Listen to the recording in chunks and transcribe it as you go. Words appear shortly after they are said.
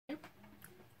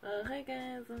Hi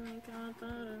guys, oh my god,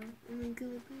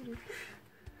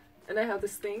 and I have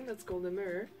this thing that's called a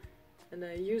mirror, and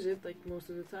I use it like most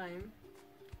of the time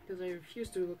because I refuse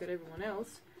to look at everyone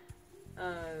else.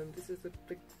 This is the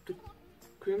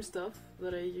cream stuff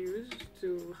that I use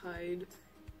to hide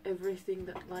everything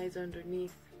that lies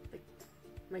underneath, like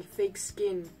my fake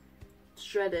skin.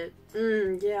 Shred it.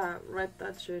 Yeah, write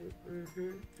that shit.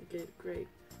 Okay, great.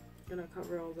 Gonna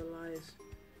cover all the lies.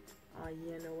 Ah,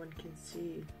 yeah, no one can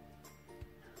see.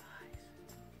 Lies.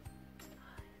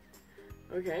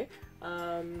 Okay.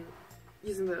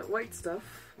 Using the white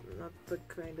stuff, not the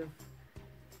kind of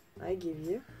I give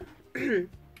you.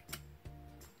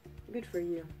 Good for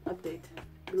you. Update.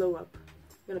 Glow up.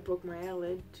 I'm gonna poke my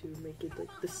eyelid to make it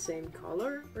like the same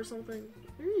color or something.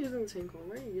 Are you using the same color?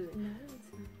 What are you using? No,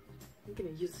 it's not. I'm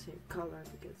gonna use the same color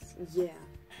because, yeah.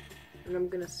 And I'm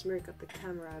gonna smirk at the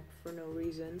camera for no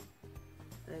reason.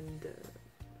 And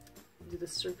do the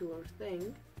circular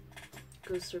thing.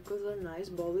 Because circles are nice,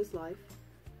 ball is life.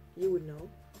 You would know.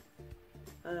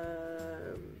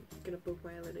 Gonna poke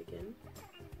my eyelid again.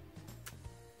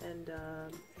 And,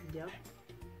 yeah.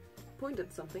 Point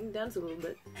at something, dance a little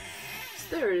bit.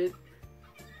 Stare at it.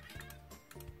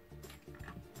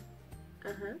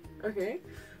 Okay.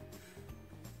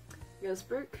 Gonna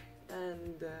smirk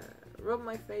and rub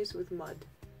my face with mud.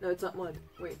 No, it's not mud.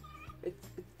 Wait,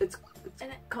 it's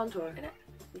contour.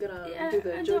 Gonna do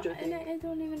the JoJo thing. I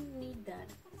don't even need that.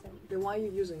 So. Then why are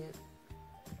you using it?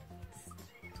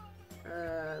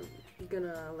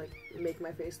 Gonna like make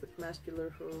my face look muscular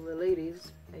for the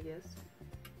ladies, I guess.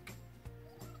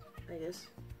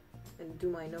 And do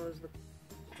my nose look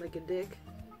like a dick.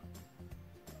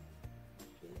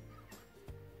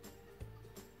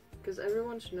 Because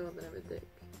everyone should know that I'm a dick.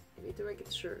 I need to make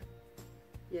it sure.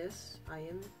 Yes, I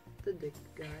am the dick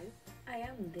guy. I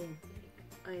am the dick.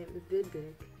 I am the dick.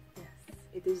 Yes.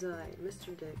 It is I,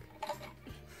 Mr. Dick.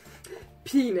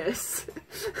 Penis.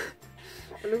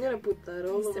 And I'm gonna put that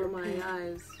all over my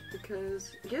eyes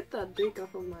because get that dick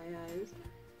off of my eyes.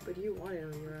 But you want it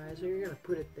on your eyes, so you're gonna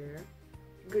put it there.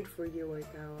 Good for you,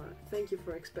 Oikawa. Thank you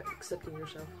for accepting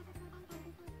yourself.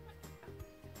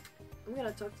 I'm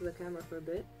gonna talk to the camera for a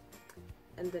bit.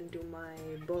 And then do my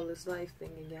ball is life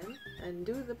thing again. And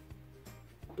do the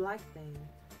black thing.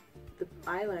 The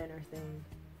eyeliner thing.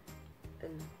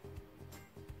 And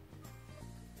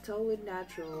tell it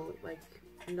natural, like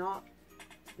not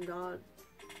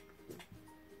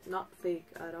fake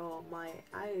at all. My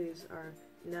eyes are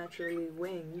naturally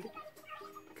winged.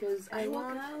 Cause I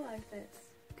want like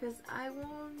this. Cause I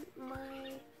want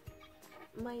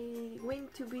my wing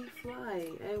to be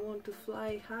fly. I want to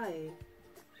fly high.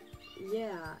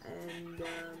 Yeah, and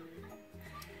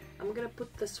I'm gonna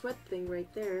put the sweat thing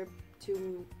right there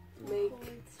to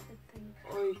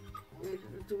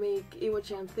make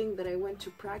Iwa-chan think that I went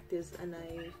to practice and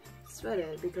I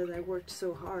sweated because I worked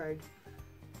so hard.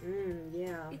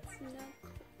 Yeah. It's not.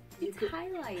 It's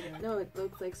highlighter. No, it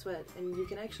looks like sweat, and you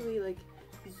can actually like,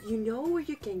 you know where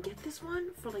you can get this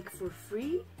one for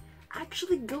free?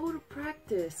 Actually, go to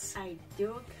practice. I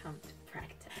do come to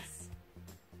practice.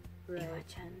 Right.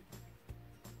 Iwa-chan.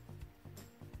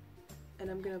 And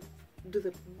I'm gonna do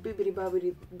the bibbidi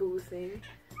bobbidi boo thing.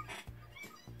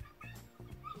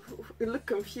 You look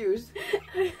confused.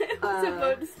 I was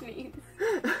about to sneeze.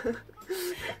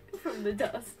 From the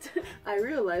dust. I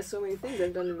realized so many things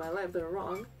I've done in my life that are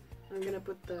wrong. I'm gonna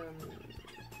put the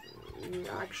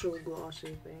actual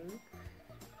glossy thing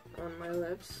on my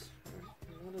lips.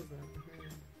 What is that?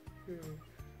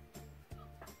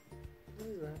 What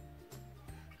is that?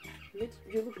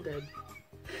 You look dead.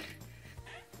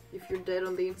 If you're dead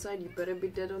on the inside, you better be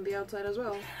dead on the outside as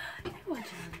well.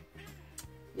 Iwa-chan.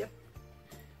 Yep.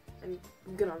 I'm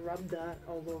gonna rub that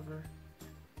all over.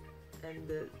 And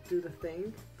do the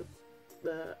thing.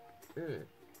 What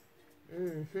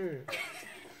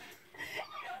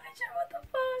the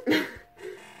fuck?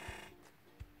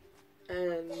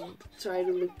 And try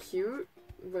to look cute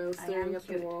while staring at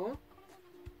the wall.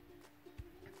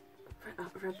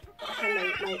 Rub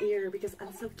my ear because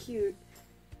I'm so cute.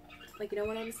 Like, you know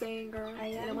what I'm saying, girl? I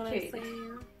am you know what cute. I'm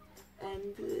saying?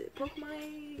 And poke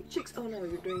my cheeks. Oh no,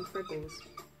 you're doing freckles.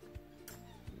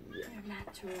 Yeah. They're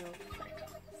natural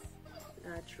freckles.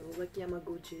 Natural, like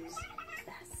Yamaguchi's.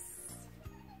 Yes.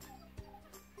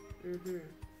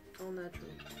 All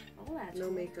natural. All natural. No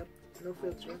makeup, no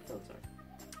filter. No filter.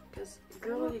 Cause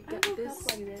girl, you got this.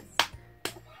 Like this.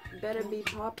 Better be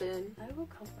poppin'. I will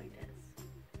cup like this.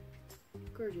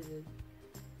 Of course you did.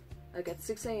 Like at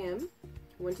 6 AM,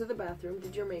 went to the bathroom,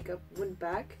 did your makeup, went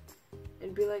back,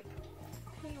 and be like,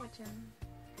 hey, Iwa-chan.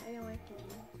 How you liking it?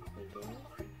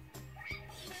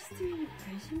 You just do your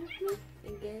attention to me?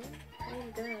 Again? What are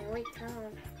you doing? Wake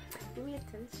up. Give me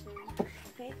attention.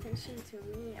 Pay attention to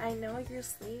me. I know you're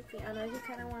sleepy. I know you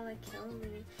kind of want to kill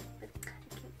me. But you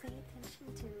can't pay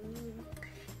attention to me.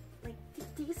 Like,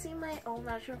 do you see my all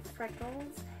natural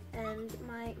freckles? And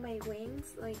my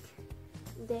wings? Like,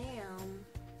 damn.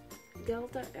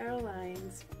 Delta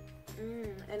Airlines.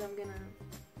 And I'm gonna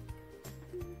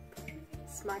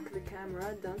smack the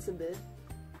camera, dance a bit.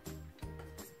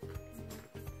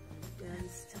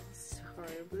 Dance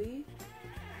horribly.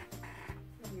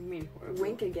 What do you mean horrible?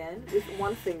 Wink again with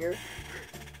one finger.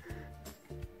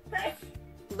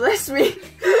 Bless me!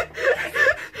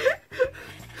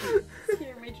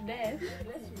 Here, Major Dad.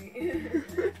 Bless me.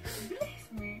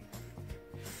 Bless me.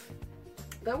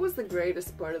 That was the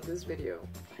greatest part of this video.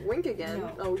 Wink again.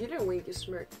 No. Oh, you didn't wink, you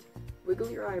smirked.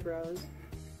 Wiggle your eyebrows.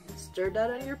 Stir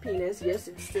that on your penis. Yes,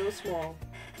 it's still small.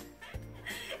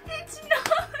 It's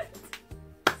not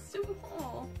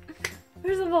small.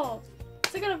 Where's the ball?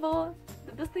 Still got a ball.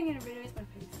 The best thing in a video is my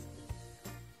face.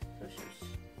 So shush.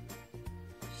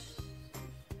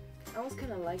 I was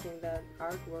kind of liking that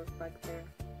artwork back there.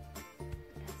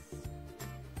 Yes.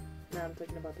 Now I'm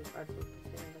talking about this artwork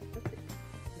back there. I'm like,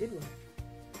 that's a good one.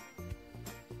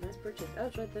 Nice purchase. Oh,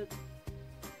 it's right there.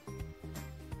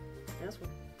 Nice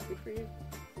one. Good for you.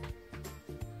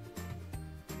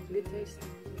 Good taste.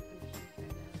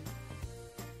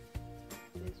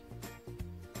 Yes.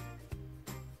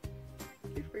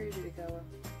 Good for you, Oikawa.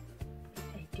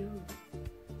 I do.